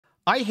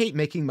I hate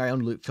making my own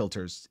loot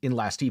filters in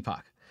Last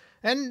Epoch,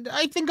 and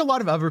I think a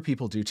lot of other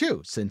people do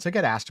too, since I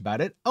get asked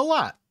about it a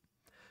lot.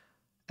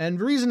 And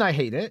the reason I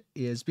hate it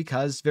is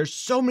because there's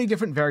so many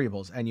different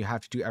variables, and you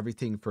have to do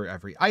everything for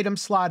every item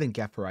slot and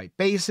get the right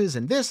bases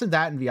and this and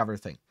that and the other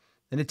thing.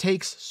 And it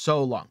takes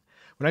so long.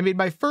 When I made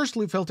my first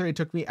loot filter, it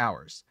took me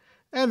hours.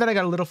 And then I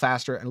got a little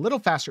faster and a little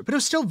faster, but it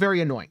was still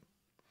very annoying.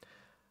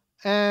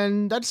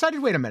 And I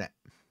decided, wait a minute,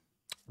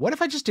 what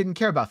if I just didn't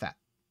care about that?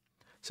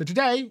 So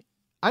today,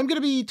 I'm going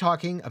to be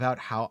talking about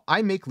how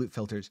I make loot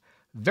filters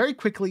very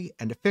quickly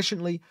and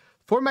efficiently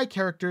for my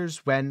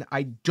characters when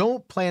I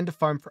don't plan to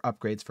farm for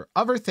upgrades for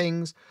other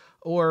things,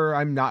 or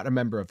I'm not a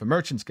member of the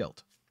Merchants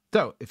Guild.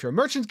 So if you're a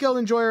Merchants Guild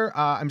enjoyer,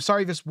 I'm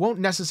sorry this won't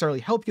necessarily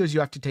help you as you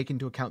have to take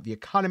into account the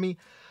economy.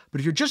 But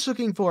if you're just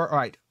looking for, all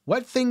right,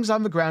 what things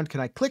on the ground can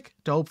I click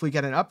to hopefully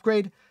get an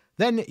upgrade,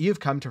 then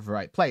you've come to the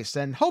right place.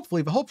 And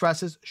hopefully the whole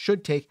process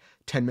should take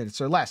 10 minutes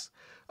or less.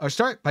 I'll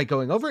start by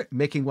going over it,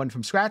 making one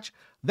from scratch.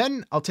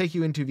 Then I'll take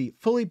you into the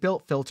fully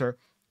built filter,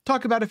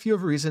 talk about a few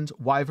of the reasons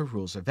why the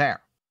rules are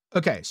there.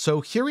 Okay,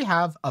 so here we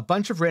have a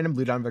bunch of random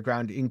loot on the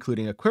ground,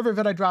 including a quiver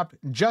that I dropped,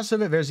 just so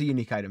that there's a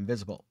unique item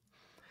visible.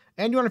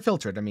 And you want to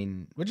filter it. I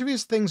mean, which of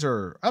these things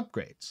are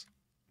upgrades?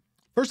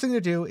 First thing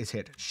to do is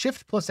hit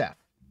Shift+F.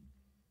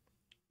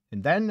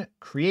 And then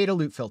create a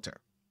loot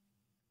filter.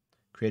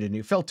 Create a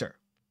new filter.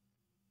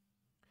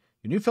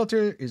 Your new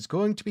filter is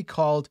going to be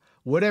called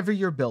whatever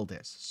your build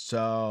is.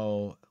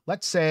 So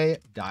let's say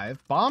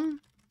Dive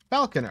Bomb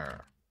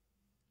Falconer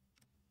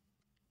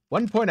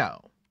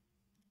 1.0.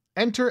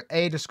 Enter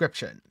a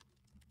description.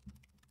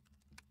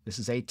 This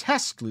is a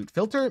test loot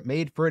filter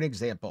made for an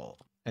example.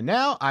 And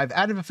now I've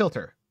added a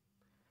filter.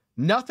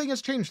 Nothing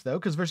has changed though,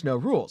 because there's no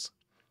rules.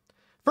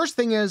 First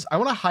thing is I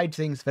want to hide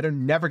things that are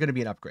never going to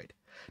be an upgrade.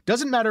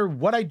 Doesn't matter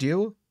what I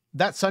do,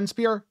 that Sun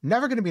Spear,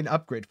 never going to be an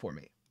upgrade for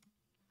me.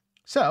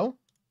 So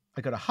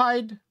I go to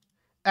hide,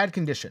 add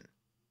condition.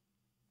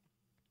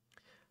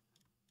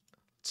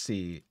 Let's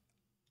see.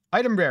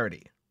 Item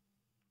rarity,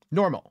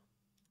 normal,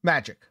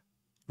 magic,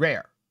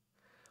 rare.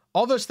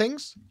 All those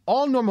things,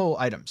 all normal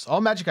items,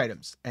 all magic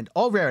items, and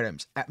all rare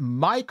items at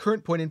my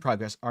current point in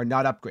progress are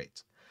not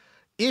upgrades.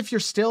 If you're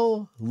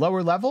still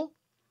lower level,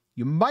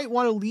 you might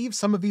want to leave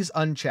some of these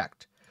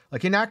unchecked.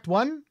 Like in Act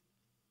 1,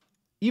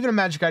 even a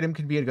magic item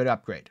can be a good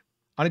upgrade.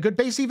 On a good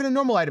base, even a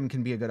normal item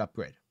can be a good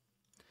upgrade.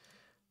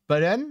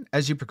 But then,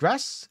 as you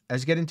progress,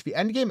 as you get into the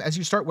end game, as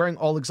you start wearing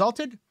all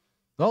Exalted,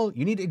 well,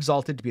 you need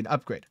Exalted to be an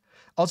upgrade.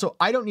 Also,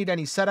 I don't need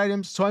any set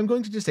items, so I'm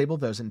going to disable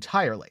those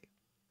entirely.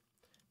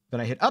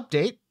 Then I hit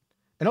Update,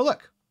 and oh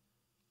look,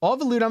 all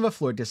the loot on the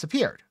floor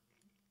disappeared.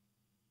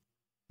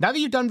 Now that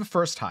you've done the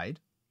first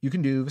hide, you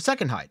can do the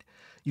second hide.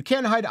 You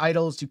can hide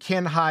idols, you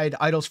can hide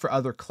idols for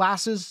other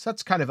classes,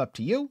 that's kind of up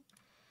to you.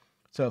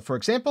 So for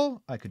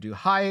example, I could do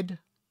hide,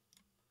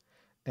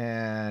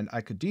 and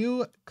I could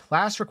do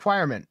class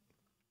requirement.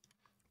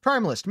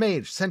 Primalist,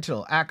 Mage,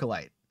 Sentinel,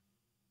 Acolyte.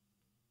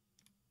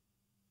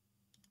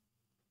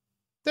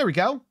 There we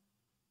go.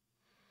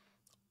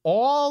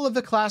 All of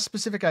the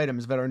class-specific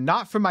items that are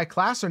not from my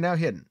class are now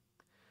hidden.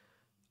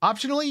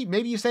 Optionally,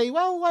 maybe you say,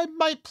 well, I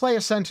might play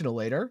a Sentinel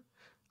later.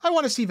 I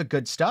want to see the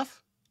good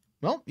stuff.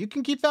 Well, you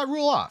can keep that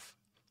rule off,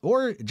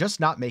 or just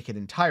not make it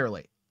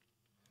entirely.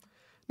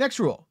 Next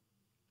rule.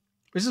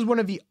 This is one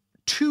of the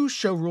 2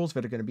 show rules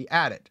that are going to be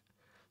added.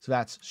 So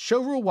that's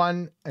show rule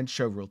 1 and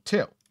show rule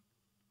 2.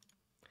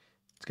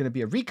 It's going to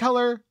be a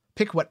recolor.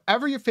 Pick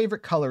whatever your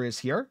favorite color is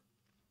here.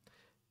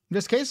 In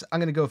this case, I'm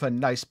going to go with a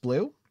nice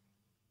blue.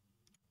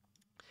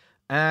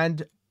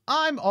 And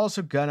I'm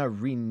also going to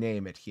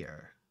rename it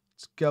here.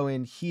 Let's go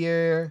in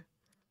here,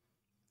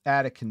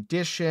 add a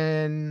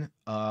condition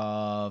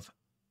of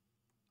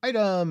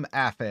item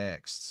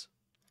affixed,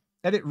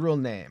 edit rule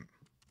name,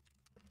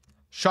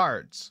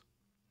 shards.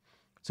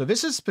 So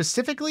this is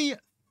specifically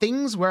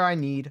things where I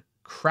need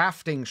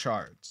crafting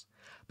shards.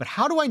 But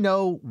how do I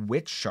know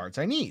which shards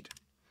I need?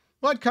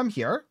 Well, I'd come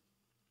here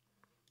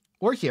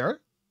or here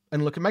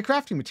and look at my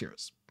crafting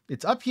materials.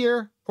 It's up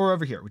here or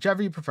over here,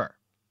 whichever you prefer.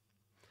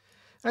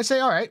 And I say,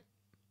 all right,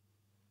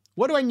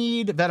 what do I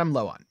need that I'm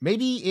low on?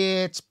 Maybe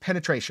it's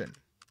penetration.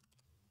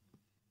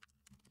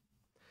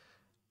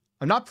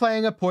 I'm not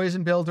playing a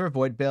poison build or a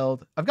void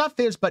build. I've got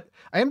fizz, but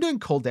I am doing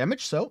cold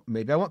damage, so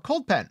maybe I want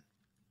cold pen.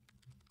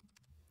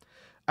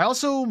 I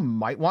also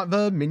might want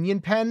the minion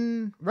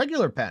pen,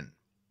 regular pen.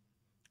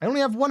 I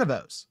only have one of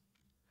those.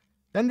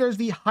 Then there's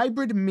the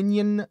hybrid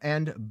minion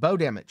and bow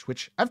damage,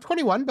 which I have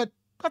 21, but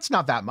that's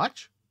not that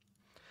much.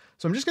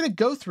 So I'm just going to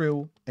go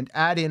through and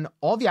add in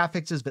all the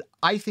affixes that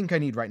I think I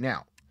need right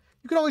now.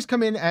 You can always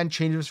come in and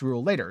change this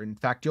rule later. In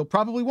fact, you'll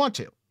probably want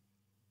to.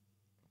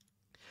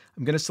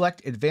 I'm going to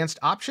select advanced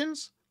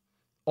options.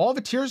 All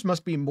the tiers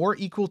must be more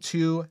equal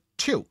to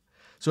 2.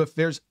 So if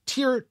there's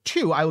tier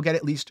 2, I will get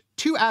at least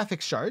 2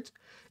 affix shards.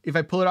 If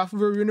I pull it off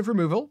of a rune of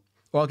removal,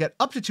 or I'll get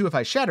up to 2 if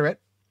I shatter it,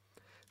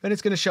 then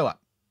it's going to show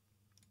up.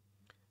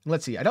 And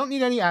let's see, I don't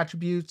need any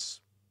attributes.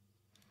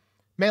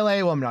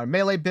 Melee, well, I'm not a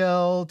melee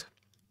build.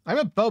 I'm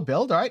a bow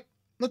build, all right.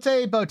 Let's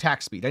say bow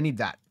attack speed, I need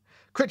that.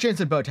 Crit chance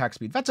and bow attack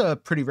speed. That's a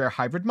pretty rare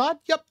hybrid mod.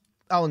 Yep,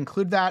 I'll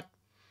include that.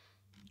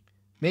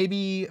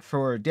 Maybe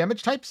for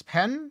damage types,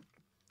 pen.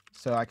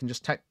 So I can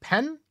just type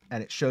pen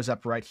and it shows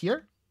up right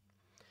here.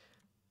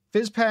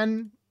 Fizz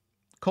pen,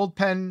 cold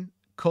pen,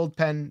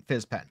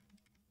 fizz pen.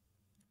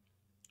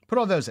 Put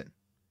all those in.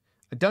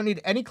 I don't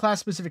need any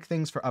class-specific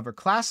things for other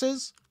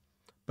classes,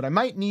 but I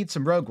might need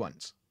some rogue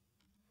ones.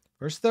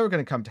 First, though, we're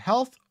going to come to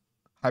health.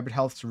 Hybrid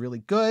health's really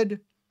good.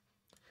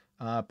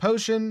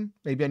 Potion.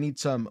 Maybe I need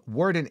some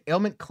ward and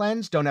ailment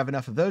cleanse. Don't have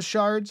enough of those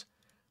shards.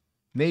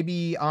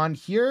 Maybe on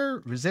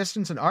here,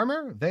 resistance and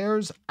armor.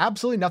 There's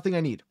absolutely nothing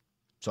I need.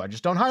 So I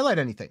just don't highlight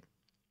anything.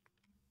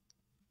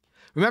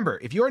 Remember,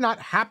 if you are not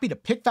happy to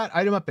pick that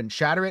item up and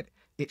shatter it,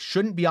 it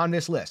shouldn't be on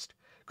this list.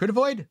 Crit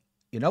avoid?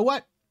 You know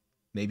what?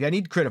 Maybe I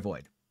need crit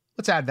avoid.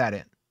 Let's add that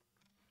in.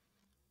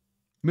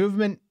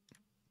 Movement.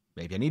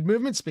 Maybe I need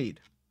movement speed.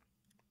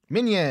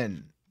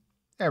 Minion.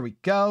 There we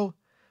go.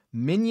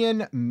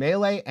 Minion,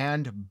 melee,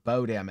 and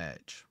bow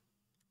damage.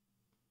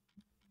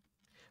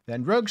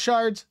 Then rogue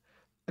shards.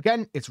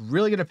 Again, it's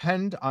really going to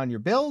depend on your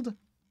build,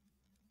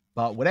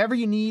 but whatever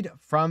you need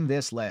from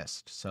this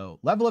list. So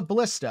level of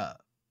ballista.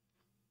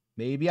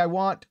 Maybe I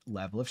want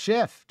level of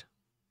shift.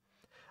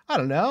 I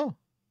don't know.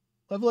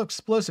 Level of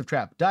explosive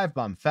trap, dive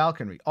bomb,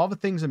 falconry, all the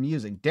things I'm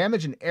using.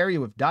 Damage an area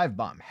with dive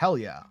bomb. Hell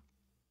yeah.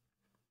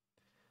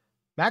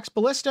 Max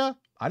ballista.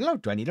 I don't know.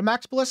 Do I need a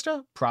max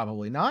ballista?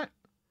 Probably not.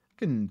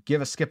 Can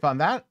give a skip on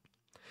that.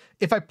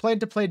 If I plan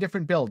to play a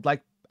different build,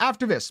 like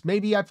after this,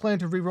 maybe I plan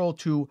to reroll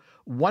to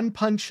One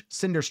Punch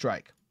Cinder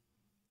Strike.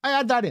 I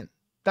add that in.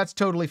 That's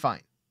totally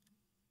fine.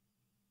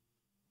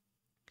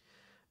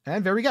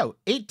 And there we go.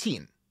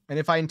 18. And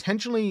if I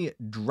intentionally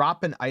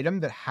drop an item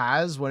that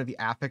has one of the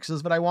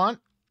affixes that I want,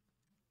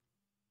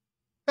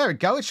 there we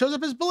go. It shows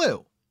up as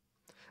blue.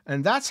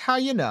 And that's how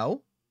you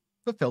know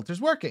the filter's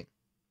working.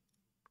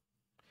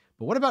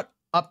 But what about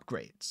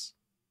upgrades?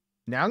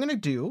 Now I'm going to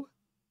do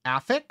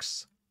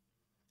affix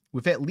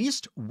with at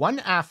least one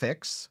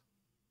affix,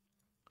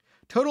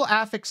 total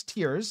affix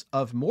tiers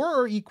of more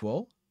or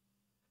equal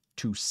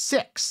to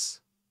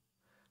 6.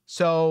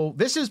 So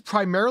this is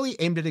primarily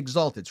aimed at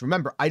exalteds.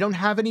 Remember, I don't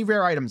have any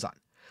rare items on,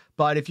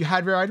 but if you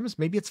had rare items,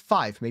 maybe it's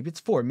 5, maybe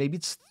it's 4, maybe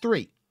it's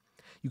 3.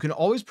 You can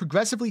always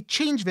progressively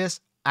change this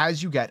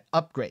as you get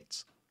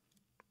upgrades.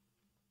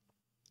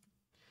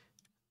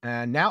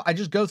 And now I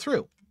just go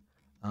through.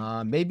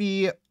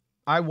 Maybe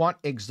I want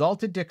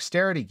exalted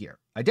dexterity gear.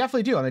 I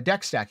definitely do. I'm a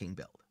dex stacking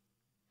build.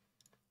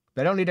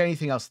 But I don't need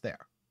anything else there.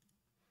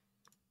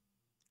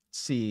 Let's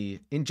see.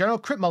 In general,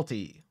 crit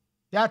multi.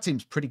 Yeah, it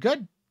seems pretty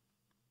good.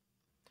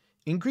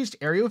 Increased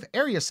area with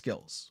area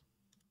skills.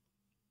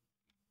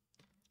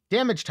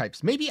 Damage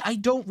types. Maybe I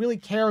don't really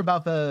care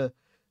about the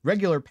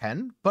regular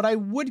pen, but I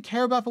would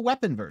care about the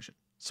weapon version.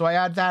 So I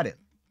add that in.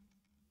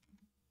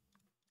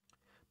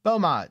 Bow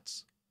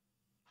mods.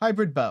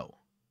 Hybrid bow.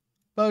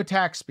 Bow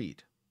attack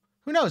speed.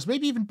 Who knows?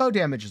 Maybe even bow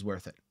damage is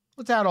worth it.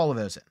 Let's add all of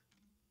those in.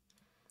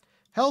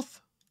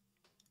 Health.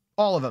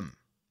 All of them.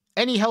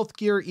 Any health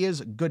gear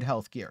is good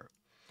health gear.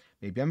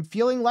 Maybe I'm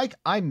feeling like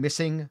I'm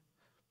missing.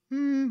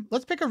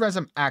 Let's pick a res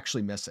I'm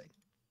actually missing.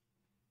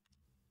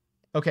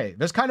 Okay,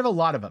 there's kind of a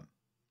lot of them.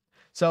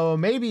 So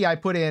maybe I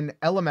put in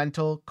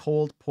elemental,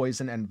 cold,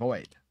 poison, and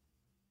void.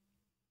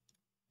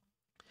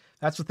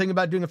 That's the thing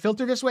about doing a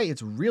filter this way.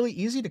 It's really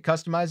easy to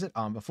customize it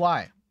on the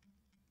fly.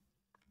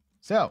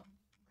 So,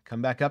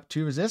 come back up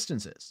to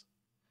resistances.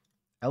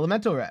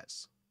 Elemental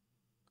res.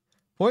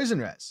 Poison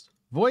res.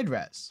 Void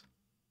res.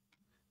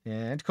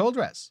 And cold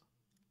res.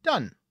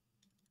 Done.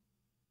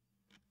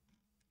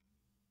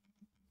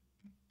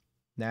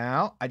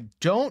 Now, I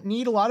don't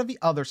need a lot of the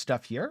other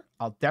stuff here.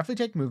 I'll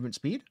definitely take movement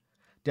speed.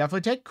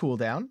 Definitely take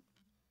cooldown.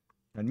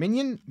 And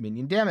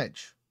minion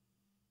damage.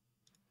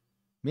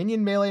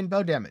 Minion melee and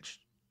bow damage.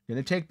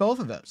 Gonna take both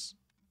of those.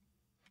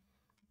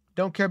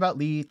 Don't care about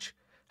leech.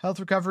 Health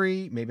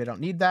recovery, maybe I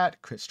don't need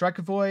that. Crit strike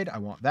avoid, I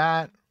want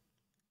that.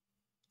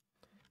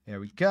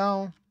 There we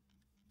go.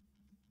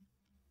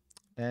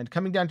 And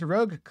coming down to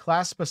rogue,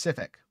 class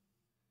specific.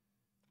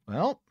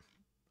 Well,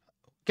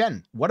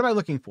 again, what am I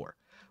looking for?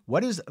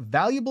 What is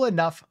valuable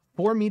enough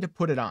for me to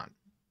put it on?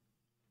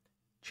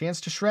 Chance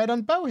to shred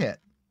on bow hit.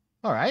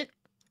 All right.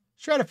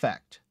 Shred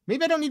effect.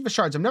 Maybe I don't need the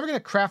shards. I'm never going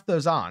to craft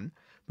those on.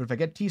 But if I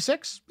get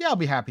T6, yeah, I'll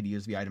be happy to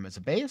use the item as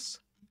a base.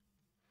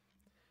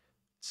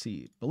 Let's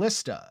see.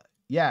 Ballista.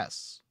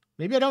 Yes.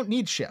 Maybe I don't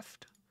need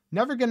shift.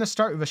 Never going to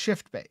start with a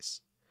shift base.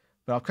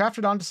 But I'll craft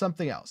it onto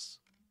something else.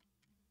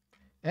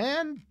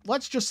 And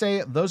let's just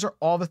say those are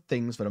all the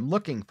things that I'm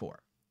looking for.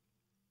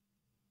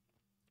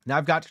 Now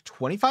I've got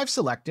 25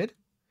 selected.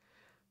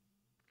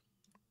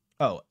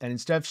 Oh, and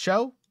instead of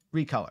show,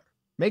 recolor.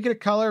 Make it a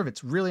color if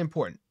it's really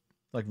important,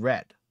 like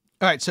red.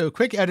 All right, so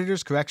quick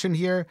editor's correction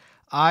here.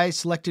 I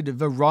selected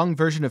the wrong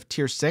version of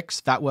tier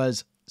 6. That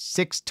was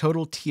 6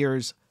 total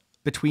tiers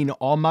between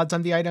all mods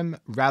on the item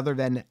rather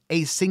than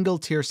a single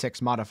tier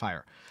 6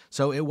 modifier.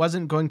 So it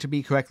wasn't going to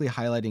be correctly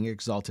highlighting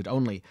Exalted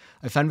only.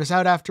 I found this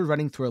out after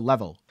running through a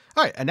level.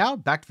 All right, and now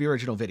back to the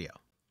original video.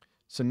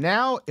 So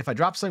now if I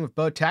drop something with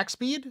bow attack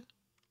speed,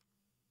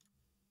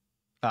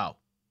 oh,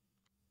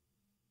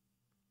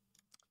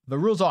 the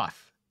rule's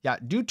off. Yeah,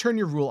 do turn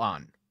your rule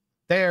on.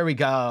 There we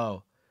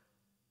go.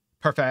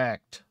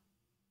 Perfect.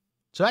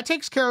 So that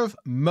takes care of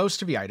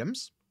most of the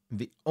items.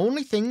 The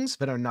only things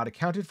that are not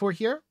accounted for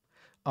here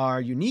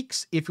are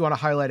uniques, if you want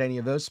to highlight any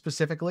of those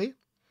specifically,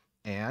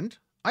 and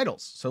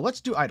idols. So let's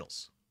do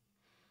idols.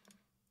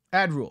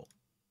 Add rule.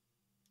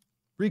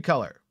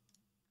 Recolor.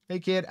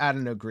 Make it add a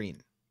no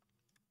green.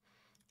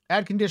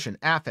 Add condition,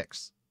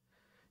 affix.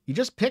 You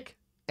just pick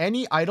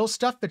any idle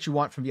stuff that you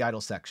want from the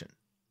idle section.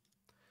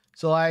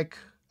 So like,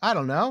 I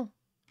don't know,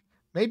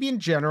 maybe in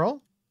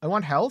general, I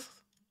want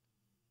health,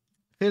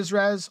 phys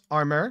res,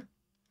 armor,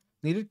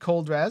 needed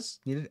cold res,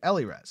 needed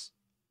ele res.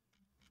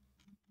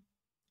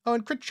 Oh,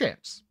 and crit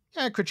chance.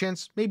 Yeah, crit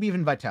chance, maybe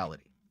even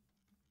vitality.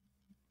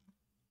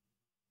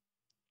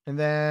 And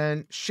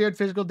then shared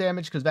physical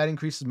damage, because that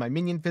increases my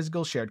minion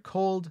physical, shared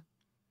cold.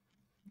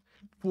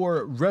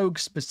 For rogue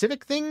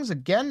specific things,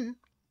 again,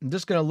 I'm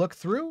just going to look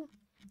through.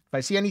 If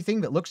I see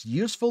anything that looks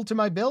useful to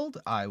my build,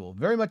 I will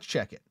very much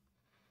check it.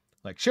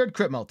 Like shared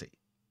crit multi.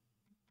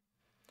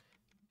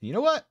 You know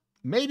what?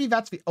 Maybe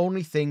that's the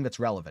only thing that's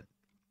relevant.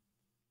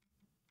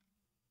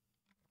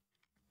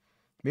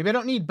 Maybe I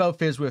don't need bow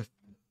fizz with...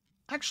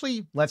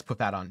 Actually, let's put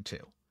that on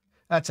too.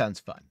 That sounds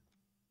fun.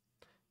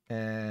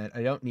 And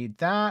I don't need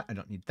that. I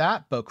don't need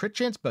that. Bow crit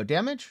chance, bow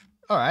damage.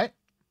 All right.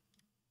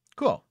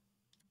 Cool.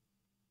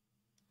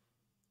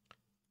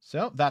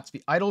 So that's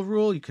the idle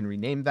rule. You can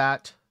rename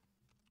that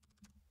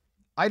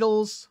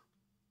idols.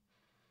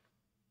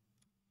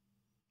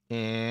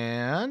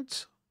 And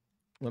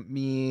let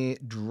me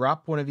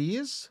drop one of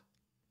these.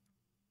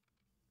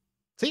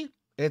 See,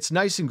 it's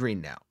nice and green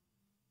now.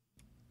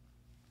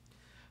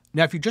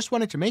 Now, if you just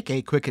wanted to make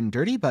a quick and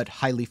dirty but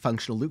highly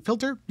functional loot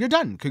filter, you're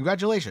done.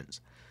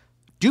 Congratulations.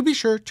 Do be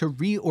sure to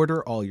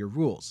reorder all your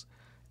rules.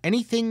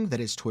 Anything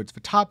that is towards the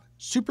top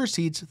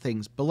supersedes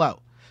things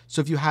below. So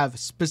if you have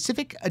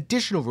specific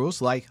additional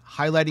rules like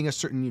highlighting a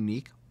certain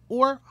unique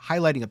or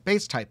highlighting a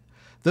base type,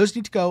 those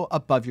need to go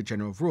above your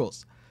general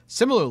rules.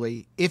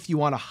 Similarly, if you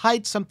want to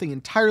hide something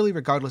entirely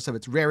regardless of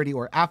its rarity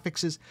or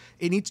affixes,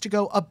 it needs to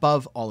go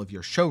above all of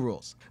your show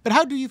rules. But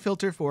how do you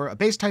filter for a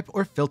base type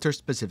or filter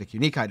specific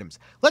unique items?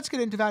 Let's get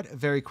into that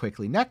very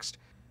quickly next.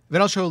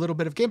 Then I'll show a little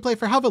bit of gameplay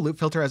for how the loot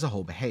filter as a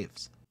whole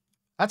behaves.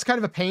 That's kind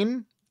of a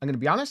pain, I'm going to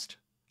be honest.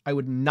 I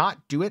would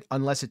not do it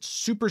unless it's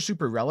super,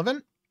 super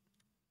relevant.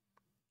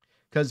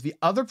 Because the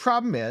other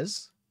problem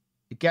is,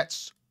 it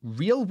gets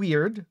real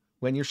weird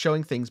when you're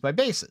showing things by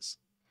bases.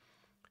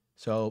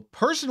 So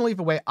personally,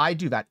 the way I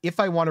do that, if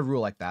I want a rule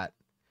like that,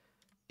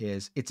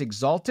 is it's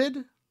exalted.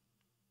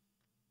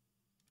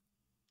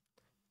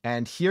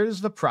 And here's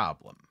the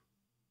problem.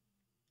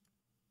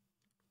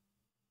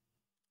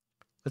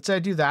 Let's say I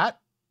do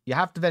that. You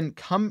have to then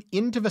come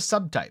into the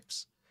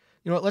subtypes.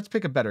 You know what? Let's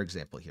pick a better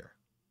example here.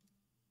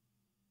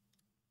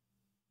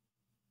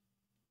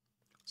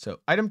 So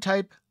item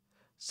type,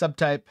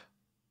 subtype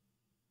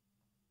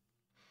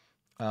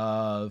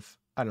of,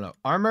 I don't know,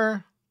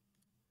 armor,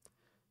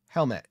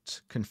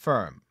 helmet,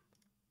 confirm,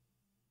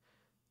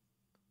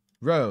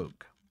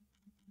 rogue.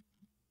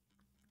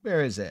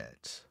 Where is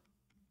it?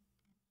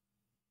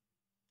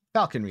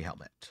 Falconry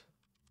helmet.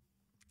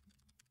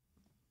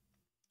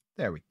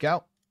 There we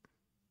go.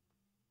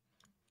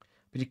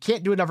 But you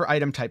can't do another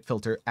item type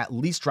filter, at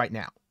least right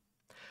now.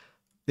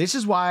 This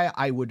is why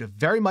I would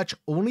very much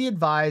only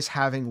advise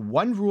having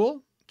one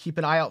rule. Keep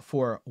an eye out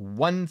for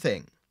one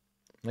thing.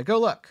 Like, oh,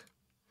 look,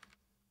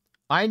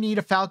 I need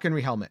a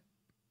falconry helmet.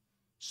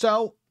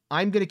 So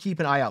I'm going to keep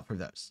an eye out for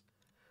those.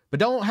 But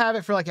don't have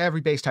it for like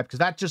every base type, because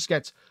that just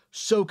gets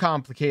so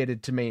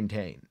complicated to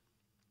maintain.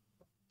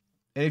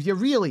 And if you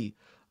really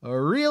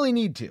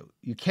need to,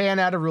 you can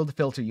add a rule to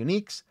filter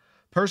uniques.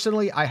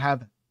 Personally, I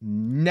have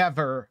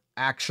never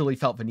actually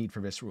felt the need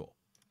for this rule.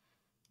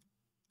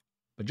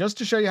 But just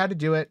to show you how to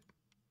do it,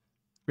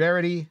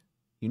 rarity,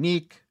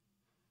 unique,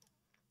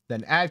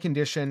 then add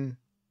condition,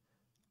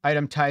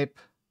 item type.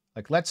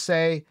 Like, let's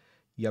say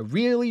you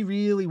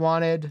really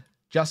wanted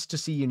just to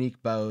see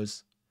unique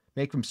bows.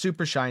 Make them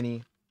super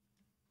shiny.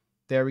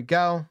 There we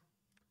go.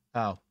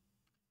 Oh,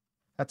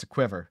 that's a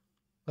quiver.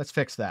 Let's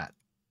fix that.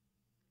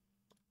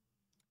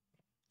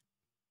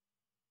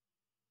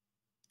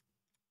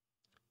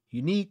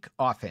 Unique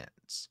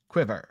offhands,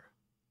 quiver.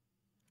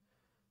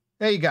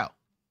 There you go.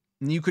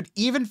 And you could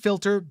even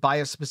filter by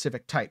a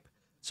specific type.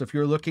 So if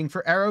you're looking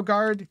for arrow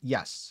guard,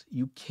 yes,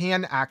 you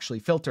can actually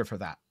filter for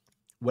that.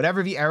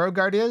 Whatever the arrow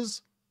guard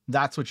is,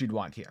 that's what you'd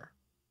want here.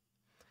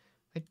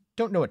 I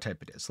don't know what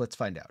type it is. Let's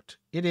find out.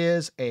 It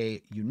is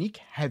a unique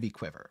heavy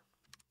quiver.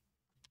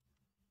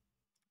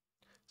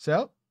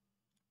 So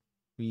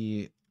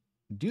we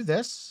do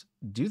this,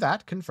 do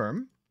that,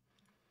 confirm.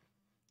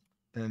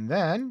 And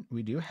then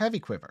we do heavy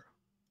quiver.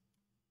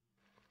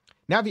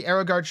 Now the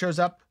arrow guard shows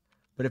up,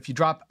 but if you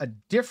drop a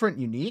different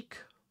unique,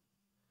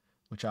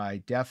 which I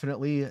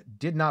definitely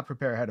did not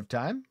prepare ahead of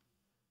time,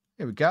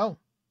 here we go.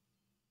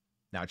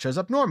 Now it shows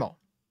up normal.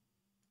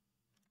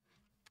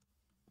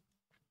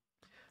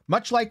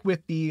 Much like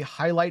with the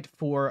highlight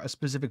for a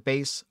specific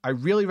base, I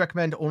really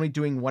recommend only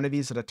doing one of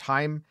these at a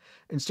time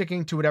and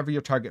sticking to whatever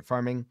you're target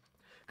farming,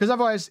 because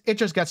otherwise it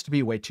just gets to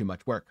be way too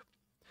much work.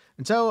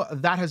 And so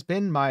that has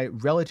been my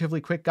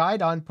relatively quick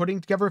guide on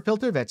putting together a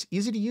filter that's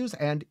easy to use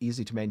and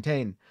easy to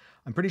maintain.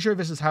 I'm pretty sure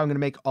this is how I'm going to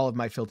make all of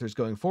my filters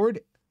going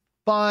forward,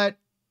 but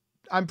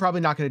I'm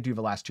probably not going to do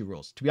the last two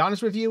rules. To be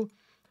honest with you,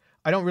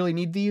 I don't really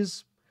need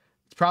these.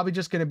 It's probably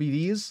just going to be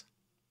these.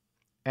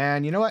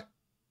 And you know what?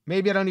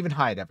 Maybe I don't even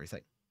hide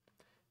everything.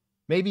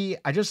 Maybe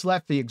I just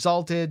left the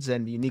exalteds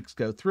and the uniques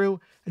go through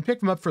and pick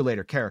them up for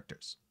later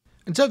characters.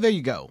 And so there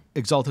you go.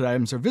 Exalted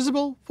items are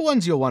visible. The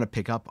ones you'll want to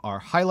pick up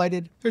are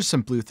highlighted. There's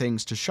some blue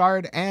things to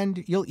shard,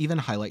 and you'll even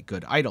highlight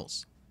good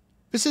idols.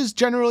 This is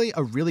generally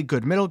a really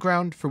good middle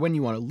ground for when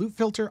you want to loot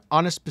filter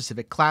on a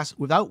specific class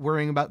without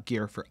worrying about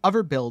gear for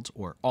other builds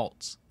or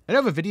alts. I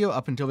know the video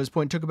up until this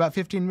point took about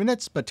 15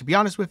 minutes, but to be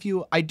honest with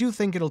you, I do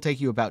think it'll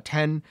take you about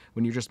 10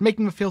 when you're just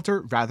making the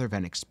filter rather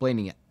than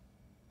explaining it.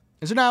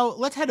 And so now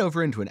let's head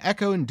over into an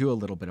echo and do a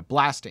little bit of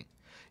blasting.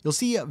 You'll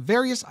see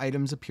various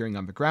items appearing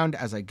on the ground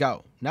as I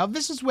go. Now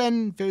this is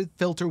when the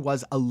filter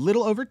was a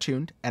little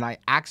overtuned and I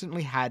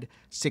accidentally had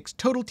 6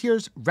 total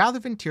tiers rather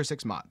than tier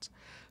 6 mods.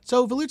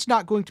 So the loot's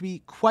not going to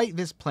be quite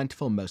this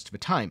plentiful most of the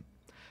time.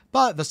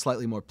 But the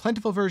slightly more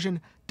plentiful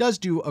version does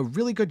do a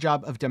really good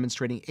job of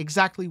demonstrating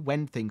exactly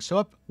when things show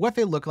up, what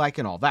they look like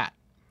and all that.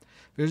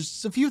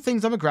 There's a few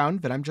things on the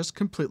ground that I'm just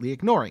completely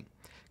ignoring,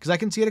 because I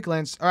can see at a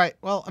glance, all right,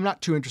 well, I'm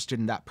not too interested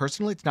in that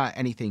personally. It's not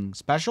anything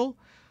special.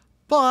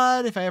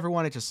 But if I ever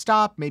wanted to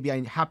stop, maybe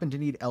I happen to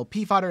need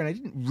LP fodder and I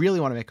didn't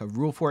really want to make a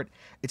rule for it,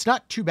 it's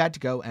not too bad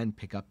to go and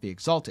pick up the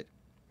Exalted.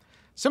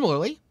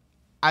 Similarly,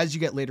 as you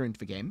get later into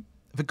the game,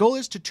 the goal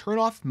is to turn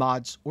off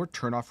mods or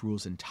turn off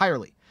rules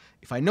entirely.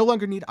 If I no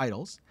longer need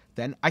idols,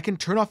 then I can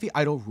turn off the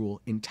idol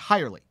rule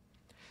entirely.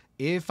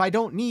 If I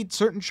don't need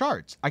certain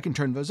shards, I can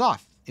turn those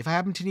off. If I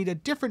happen to need a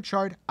different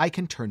shard, I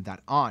can turn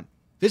that on.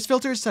 This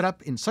filter is set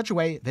up in such a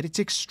way that it's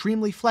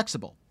extremely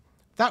flexible.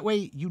 That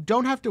way, you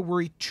don't have to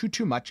worry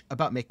too much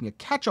about making a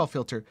catch-all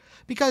filter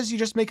because you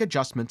just make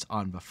adjustments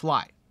on the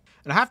fly.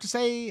 And I have to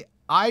say,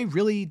 I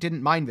really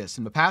didn't mind this.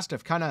 In the past,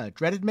 I've kind of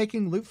dreaded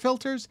making loot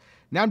filters.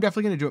 Now I'm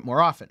definitely going to do it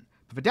more often.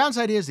 But the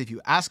downside is if you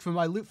ask for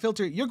my loot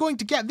filter, you're going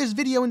to get this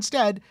video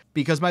instead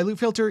because my loot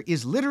filter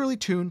is literally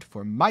tuned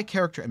for my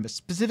character and the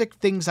specific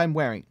things I'm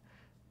wearing.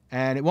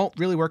 And it won't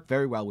really work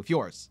very well with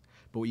yours.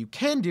 But what you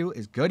can do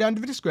is go down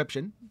to the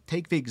description,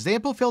 take the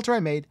example filter I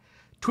made,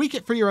 tweak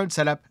it for your own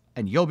setup,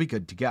 and you'll be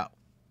good to go.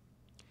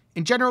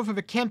 In general, for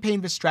the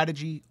campaign, this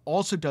strategy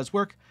also does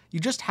work. You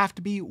just have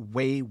to be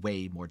way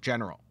more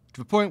general. To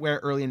the point where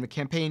early in the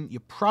campaign, you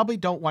probably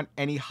don't want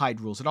any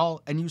hide rules at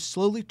all, and you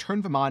slowly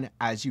turn them on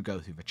as you go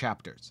through the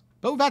chapters.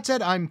 But with that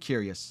said, I'm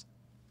curious.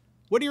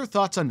 What are your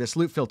thoughts on this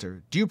loot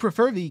filter? Do you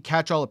prefer the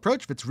catch-all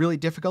approach that's really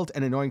difficult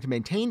and annoying to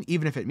maintain,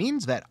 even if it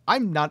means that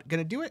I'm not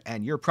going to do it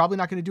and you're probably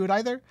not going to do it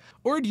either?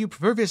 Or do you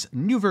prefer this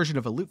new version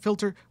of a loot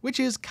filter, which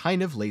is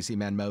kind of lazy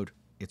man mode?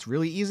 It's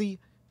really easy,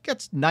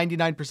 gets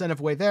 99% of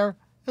the way there,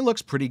 and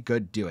looks pretty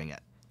good doing it.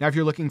 Now, if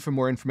you're looking for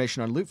more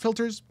information on loot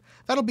filters,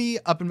 that'll be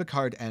up in the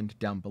card and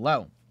down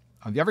below.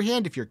 On the other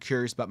hand, if you're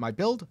curious about my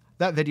build,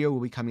 that video will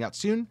be coming out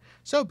soon,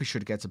 so be sure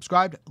to get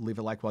subscribed, leave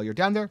a like while you're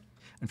down there.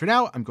 And for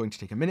now, I'm going to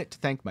take a minute to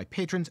thank my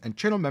patrons and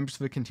channel members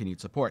for the continued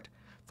support.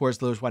 For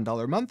as low as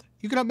 $1 a month,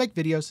 you can help make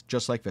videos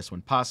just like this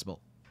one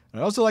possible.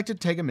 And I'd also like to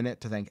take a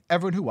minute to thank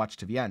everyone who watched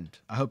to the end.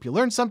 I hope you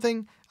learned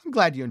something, I'm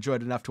glad you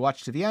enjoyed enough to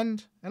watch to the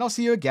end, and I'll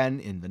see you again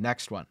in the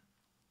next one.